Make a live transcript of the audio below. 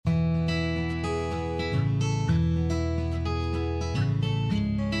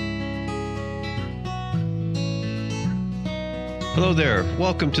Hello there.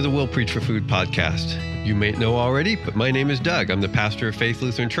 Welcome to the Will Preach for Food podcast. You may know already, but my name is Doug. I'm the pastor of Faith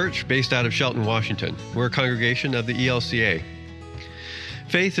Lutheran Church based out of Shelton, Washington. We're a congregation of the ELCA.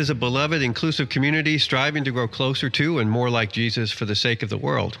 Faith is a beloved, inclusive community striving to grow closer to and more like Jesus for the sake of the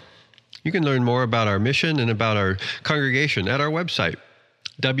world. You can learn more about our mission and about our congregation at our website,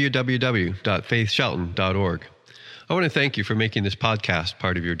 www.faithshelton.org. I want to thank you for making this podcast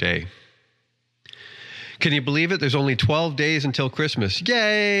part of your day. Can you believe it? There's only 12 days until Christmas.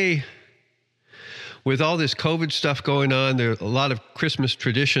 Yay! With all this COVID stuff going on, a lot of Christmas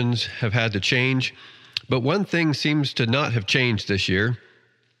traditions have had to change. But one thing seems to not have changed this year,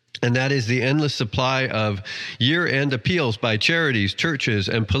 and that is the endless supply of year-end appeals by charities, churches,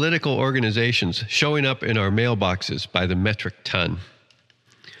 and political organizations showing up in our mailboxes by the metric ton.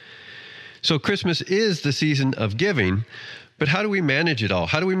 So Christmas is the season of giving, but how do we manage it all?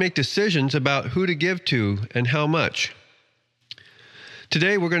 How do we make decisions about who to give to and how much?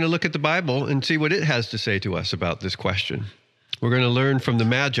 Today, we're going to look at the Bible and see what it has to say to us about this question. We're going to learn from the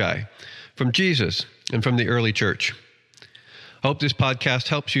Magi, from Jesus, and from the early church. I hope this podcast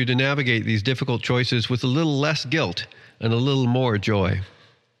helps you to navigate these difficult choices with a little less guilt and a little more joy.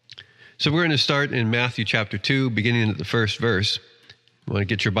 So we're going to start in Matthew chapter 2, beginning at the first verse. You want to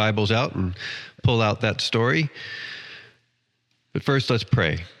get your Bibles out and pull out that story. But first, let's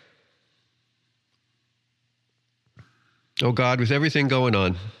pray. Oh God, with everything going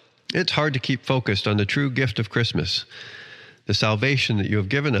on, it's hard to keep focused on the true gift of Christmas, the salvation that you have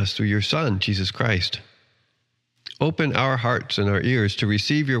given us through your Son, Jesus Christ. Open our hearts and our ears to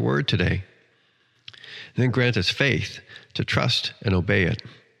receive your word today, and then grant us faith to trust and obey it.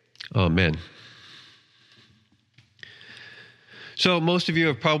 Amen. So most of you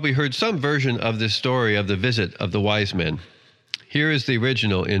have probably heard some version of this story of the visit of the wise men. Here is the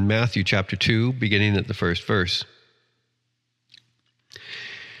original in Matthew chapter 2, beginning at the first verse.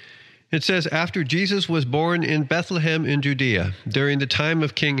 It says, "After Jesus was born in Bethlehem in Judea, during the time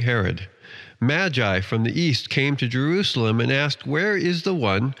of King Herod, Magi from the east came to Jerusalem and asked, 'Where is the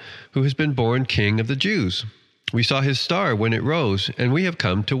one who has been born King of the Jews? We saw his star when it rose, and we have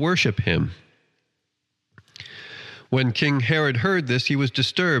come to worship him.' When King Herod heard this, he was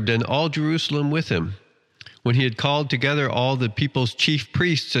disturbed, and all Jerusalem with him. When he had called together all the people's chief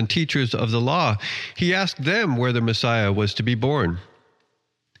priests and teachers of the law, he asked them where the Messiah was to be born.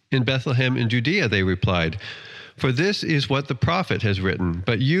 'In Bethlehem in Judea,' they replied, 'for this is what the prophet has written.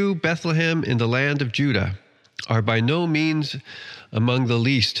 But you, Bethlehem, in the land of Judah, are by no means among the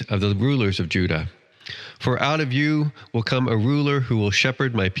least of the rulers of Judah. For out of you will come a ruler who will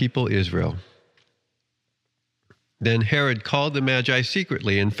shepherd my people Israel.' Then Herod called the Magi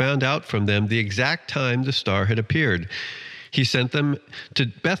secretly and found out from them the exact time the star had appeared. He sent them to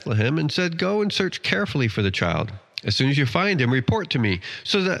Bethlehem and said, 'Go and search carefully for the child. As soon as you find him, report to me,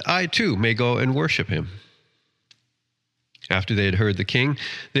 so that I too may go and worship him.' After they had heard the king,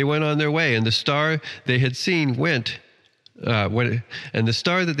 they went on their way, and the star they had seen when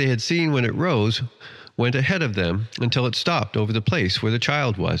it rose went ahead of them until it stopped over the place where the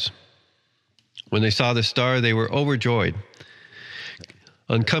child was. When they saw the star, they were overjoyed.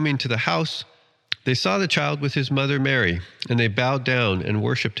 On coming to the house, they saw the child with his mother Mary, and they bowed down and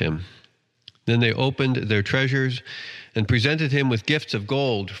worshipped him. Then they opened their treasures and presented him with gifts of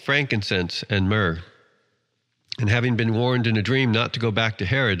gold, frankincense, and myrrh. And having been warned in a dream not to go back to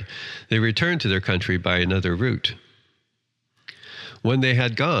Herod, they returned to their country by another route. When they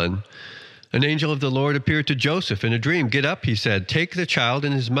had gone, an angel of the Lord appeared to Joseph in a dream. 'Get up,' he said, 'take the child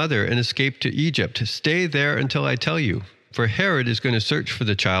and his mother and escape to Egypt. Stay there until I tell you, for Herod is going to search for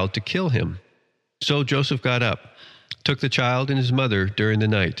the child to kill him.' So Joseph got up, took the child and his mother during the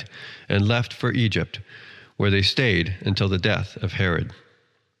night, and left for Egypt, where they stayed until the death of Herod."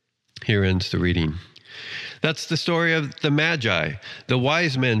 Here ends the reading. That's the story of the Magi, the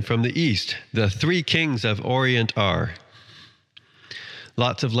wise men from the east. The three kings of Orient are.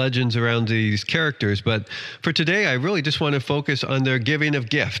 Lots of legends around these characters, but for today, I really just want to focus on their giving of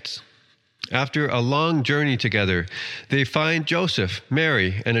gifts. After a long journey together, they find Joseph,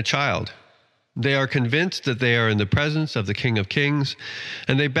 Mary, and a child. They are convinced that they are in the presence of the King of Kings,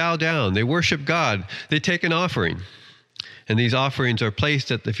 and they bow down, they worship God, they take an offering. And these offerings are placed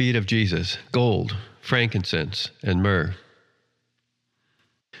at the feet of Jesus: gold, frankincense, and myrrh.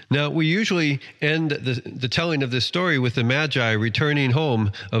 Now, we usually end the telling of this story with the Magi returning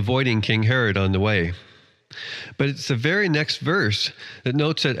home, avoiding King Herod on the way. But it's the very next verse that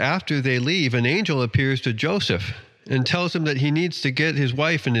notes that after they leave, an angel appears to Joseph and tells him that he needs to get his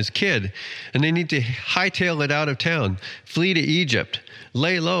wife and his kid, and they need to hightail it out of town, flee to Egypt,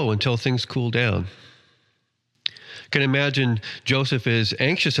 lay low until things cool down. Can imagine Joseph is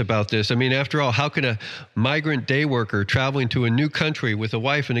anxious about this. I mean, after all, how can a migrant day worker traveling to a new country with a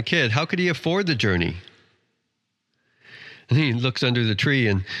wife and a kid, how could he afford the journey? And he looks under the tree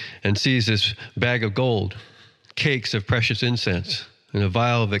and sees this bag of gold, cakes of precious incense, and a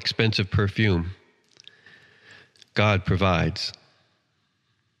vial of expensive perfume. God provides.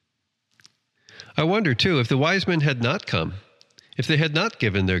 I wonder, too, if the wise men had not come, if they had not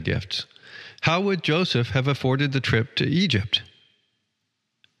given their gifts, how would Joseph have afforded the trip to Egypt?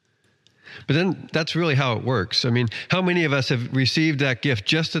 But then that's really how it works. I mean, how many of us have received that gift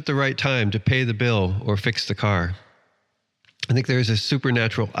just at the right time to pay the bill or fix the car? I think there's a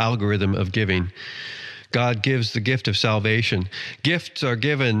supernatural algorithm of giving. God gives the gift of salvation. Gifts are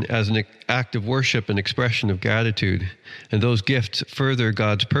given as an act of worship and expression of gratitude, and those gifts further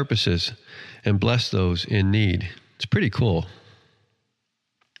God's purposes and bless those in need. It's pretty cool.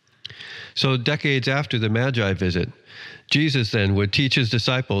 So decades after the Magi visit, Jesus then would teach his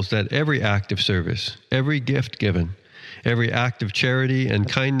disciples that every act of service, every gift given, every act of charity and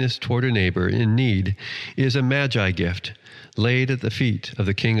kindness toward a neighbor in need is a Magi gift laid at the feet of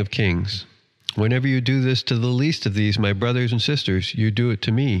the King of Kings. Whenever you do this to the least of these, my brothers and sisters, you do it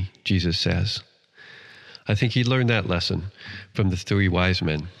to me, Jesus says. I think he learned that lesson from the three wise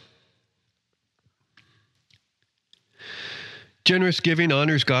men. Generous giving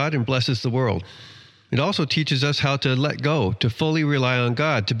honors God and blesses the world. It also teaches us how to let go, to fully rely on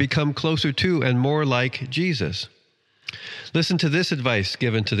God, to become closer to and more like Jesus. Listen to this advice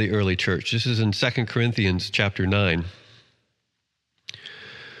given to the early church. This is in 2 Corinthians chapter 9.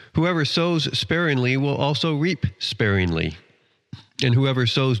 Whoever sows sparingly will also reap sparingly, and whoever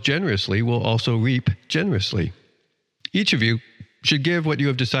sows generously will also reap generously. Each of you should give what you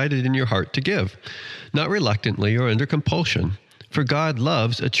have decided in your heart to give, not reluctantly or under compulsion, for God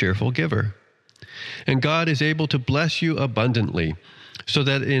loves a cheerful giver. And God is able to bless you abundantly, so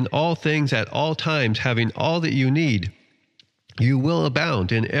that in all things at all times, having all that you need, you will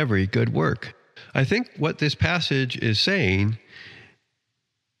abound in every good work. I think what this passage is saying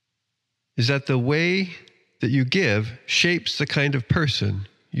is that the way that you give shapes the kind of person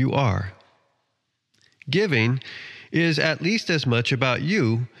you are. Giving is at least as much about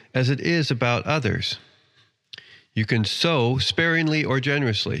you as it is about others. You can sow sparingly or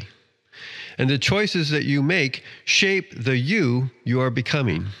generously, and the choices that you make shape the you are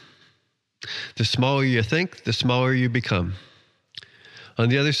becoming. The smaller you think, the smaller you become. On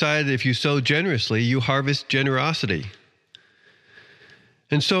the other side, if you sow generously, you harvest generosity.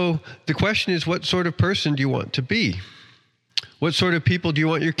 And so the question is, what sort of person do you want to be? What sort of people do you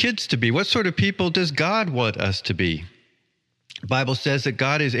want your kids to be? What sort of people does God want us to be? The Bible says that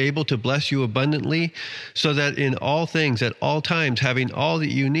God is able to bless you abundantly so that in all things, at all times, having all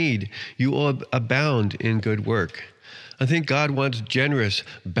that you need, you will abound in good work. I think God wants generous,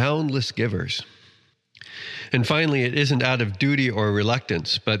 boundless givers. And finally, it isn't out of duty or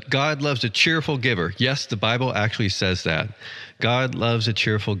reluctance, but God loves a cheerful giver. Yes, the Bible actually says that. God loves a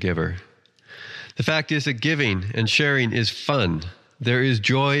cheerful giver. The fact is that giving and sharing is fun. There is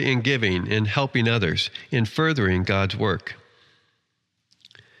joy in giving, in helping others, in furthering God's work.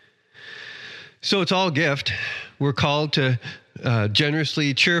 So it's all gift. We're called to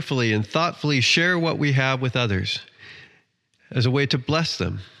generously, cheerfully, and thoughtfully share what we have with others as a way to bless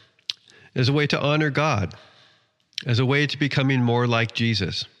them, as a way to honor God, as a way to becoming more like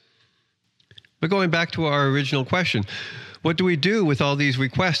Jesus. But going back to our original question, what do we do with all these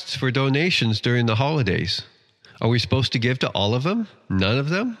requests for donations during the holidays? Are we supposed to give to all of them? None of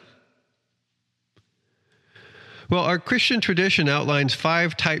them? Well, our Christian tradition outlines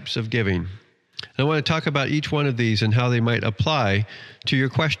 5 types of giving. I want to talk about each one of these and how they might apply to your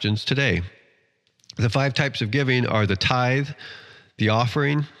questions today. The 5 types of giving are the tithe, the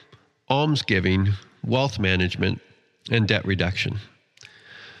offering, almsgiving, wealth management, and debt reduction.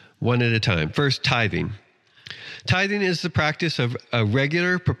 One at a time. First, tithing. Tithing is the practice of a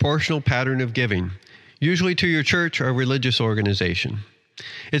regular, proportional pattern of giving, usually to your church or religious organization.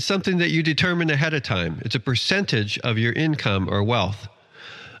 It's something that you determine ahead of time. It's a percentage of your income or wealth.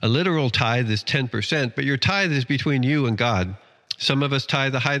 A literal tithe is 10%, but your tithe is between you and God. Some of us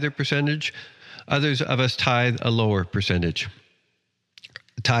tithe a higher percentage, others of us tithe a lower percentage.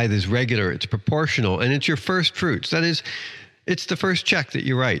 The tithe is regular, it's proportional, and it's your first fruits. That is, it's the first check that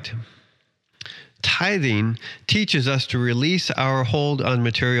you write. Tithing teaches us to release our hold on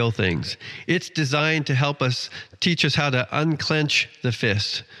material things. It's designed to help us, teach us how to unclench the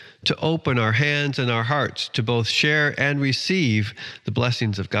fist, to open our hands and our hearts to both share and receive the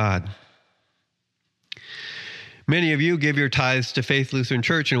blessings of God. Many of you give your tithes to Faith Lutheran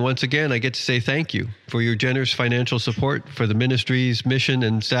Church, and once again, I get to say thank you for your generous financial support for the ministry's mission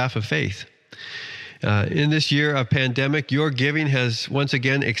and staff of Faith. In this year of pandemic, your giving has once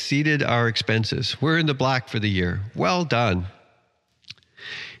again exceeded our expenses. We're in the black for the year. Well done.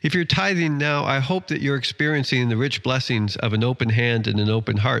 If you're tithing now, I hope that you're experiencing the rich blessings of an open hand and an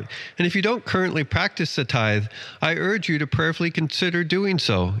open heart. And if you don't currently practice the tithe, I urge you to prayerfully consider doing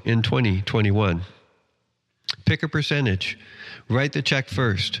so in 2021. Pick a percentage. Write the check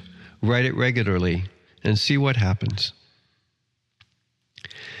first. Write it regularly and see what happens.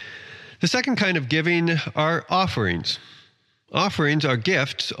 The second kind of giving are offerings. Offerings are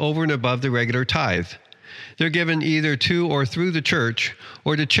gifts over and above the regular tithe. They're given either to or through the church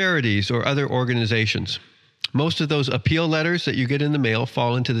or to charities or other organizations. Most of those appeal letters that you get in the mail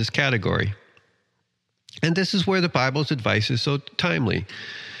fall into this category. And this is where the Bible's advice is so timely.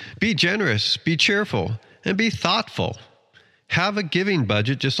 Be generous, be cheerful, and be thoughtful. Have a giving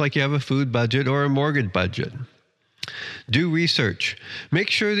budget just like you have a food budget or a mortgage budget. Do research. Make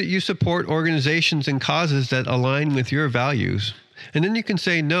sure that you support organizations and causes that align with your values. And then you can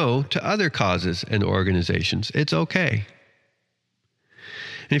say no to other causes and organizations. It's okay.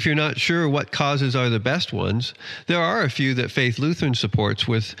 And if you're not sure what causes are the best ones, there are a few that Faith Lutheran supports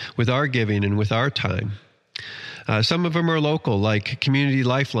with our giving and with our time. Some of them are local, like Community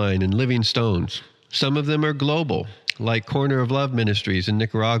Lifeline and Living Stones. Some of them are global, like Corner of Love Ministries in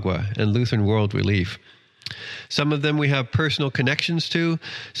Nicaragua and Lutheran World Relief. Some of them we have personal connections to.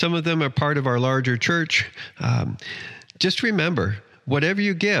 Some of them are part of our larger church. Just remember, whatever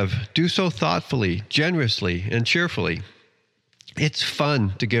you give, do so thoughtfully, generously, and cheerfully. It's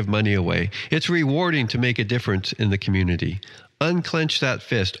fun to give money away. It's rewarding to make a difference in the community. Unclench that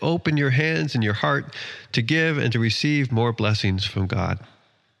fist. Open your hands and your heart to give and to receive more blessings from God.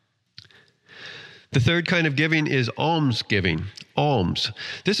 The third kind of giving is almsgiving. Alms.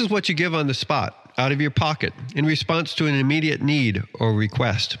 This is what you give on the spot, out of your pocket, in response to an immediate need or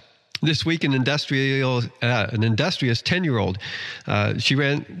request. This week, an industrious 10-year-old, she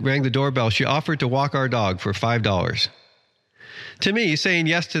rang the doorbell. She offered to walk our dog for $5. To me, saying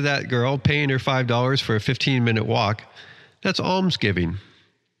yes to that girl, paying her $5 for a 15-minute walk, that's almsgiving.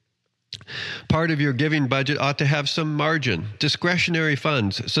 Part of your giving budget ought to have some margin, discretionary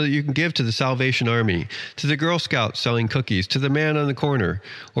funds, so that you can give to the Salvation Army, to the Girl Scouts selling cookies, to the man on the corner,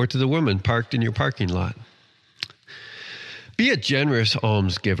 or to the woman parked in your parking lot. Be a generous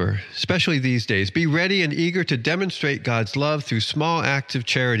almsgiver, especially these days. Be ready and eager to demonstrate God's love through small acts of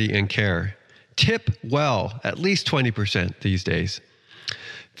charity and care. Tip well, at least 20% these days.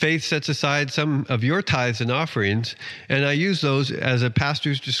 Faith sets aside some of your tithes and offerings, and I use those as a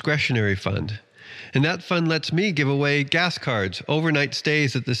pastor's discretionary fund. And that fund lets me give away gas cards, overnight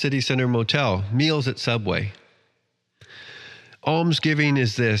stays at the City Center Motel, meals at Subway. Almsgiving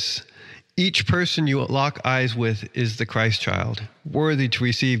is this: each person you lock eyes with is the Christ child, worthy to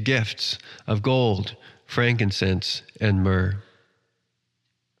receive gifts of gold, frankincense, and myrrh.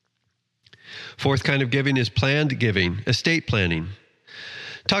 Fourth kind of giving is planned giving, estate planning.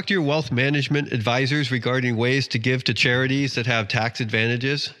 Talk to your wealth management advisors regarding ways to give to charities that have tax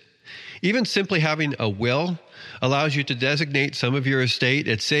advantages. Even simply having a will allows you to designate some of your estate.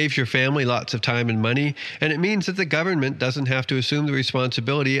 It saves your family lots of time and money, and it means that the government doesn't have to assume the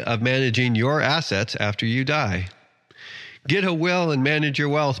responsibility of managing your assets after you die. Get a will and manage your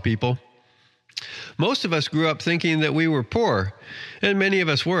wealth, people. Most of us grew up thinking that we were poor, and many of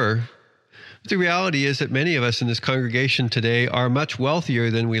us were. The reality is that many of us in this congregation today are much wealthier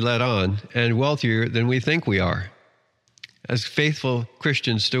than we let on and wealthier than we think we are. As faithful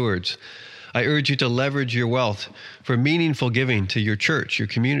Christian stewards, I urge you to leverage your wealth for meaningful giving to your church, your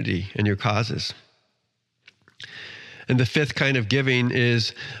community, and your causes. And the fifth kind of giving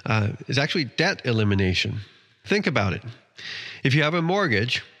is actually debt elimination. Think about it. If you have a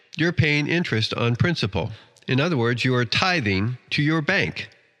mortgage, you're paying interest on principal. In other words, you are tithing to your bank.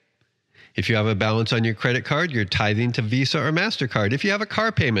 If you have a balance on your credit card, you're tithing to Visa or MasterCard. If you have a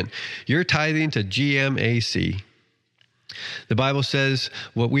car payment, you're tithing to GMAC. The Bible says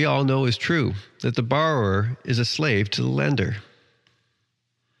what we all know is true, that the borrower is a slave to the lender.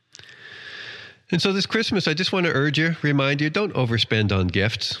 And so this Christmas, I just want to remind you, don't overspend on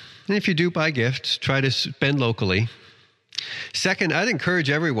gifts. And if you do buy gifts, try to spend locally. Second, I'd encourage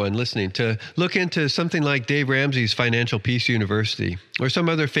everyone listening to look into something like Dave Ramsey's Financial Peace University or some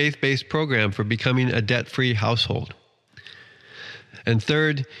other faith-based program for becoming a debt-free household. And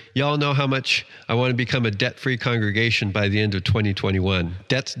third, y'all know how much I want to become a debt-free congregation by the end of 2021.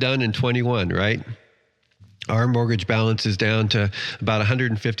 Debt's done in 21, right? Our mortgage balance is down to about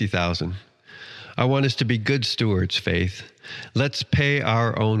 $150,000. I want us to be good stewards, Faith. Let's pay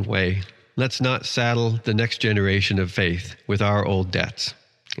our own way. Let's not saddle the next generation of faith with our old debts.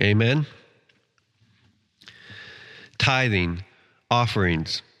 Amen? Tithing,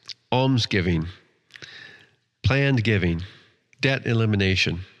 offerings, almsgiving, planned giving, debt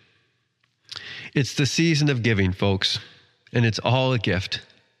elimination. It's the season of giving, folks, and it's all a gift.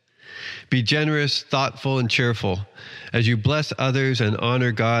 Be generous, thoughtful, and cheerful as you bless others and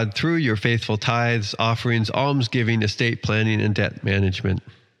honor God through your faithful tithes, offerings, almsgiving, estate planning, and debt management.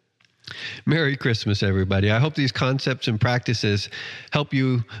 Merry Christmas, everybody. I hope these concepts and practices help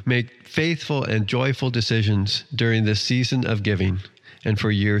you make faithful and joyful decisions during this season of giving and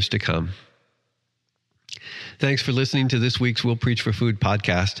for years to come. Thanks for listening to this week's We'll Preach for Food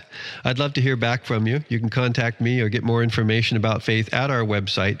podcast. I'd love to hear back from you. You can contact me or get more information about faith at our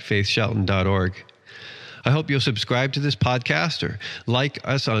website, faithshelton.org. I hope you'll subscribe to this podcast or like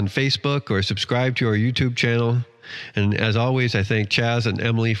us on Facebook or subscribe to our YouTube channel. And as always, I thank Chaz and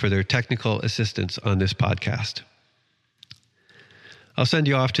Emily for their technical assistance on this podcast. I'll send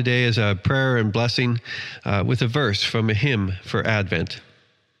you off today as a prayer and blessing with a verse from a hymn for Advent.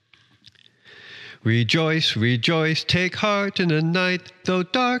 Rejoice, rejoice, take heart in the night, though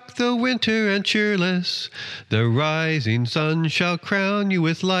dark the winter and cheerless. The rising sun shall crown you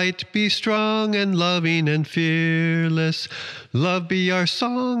with light. Be strong and loving and fearless. Love be our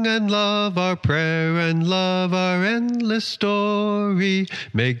song and love our prayer and love our endless story.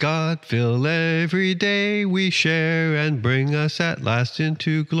 May God fill every day we share and bring us at last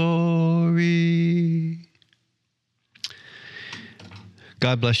into glory.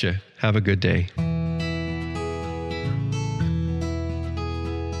 God bless you. Have a good day.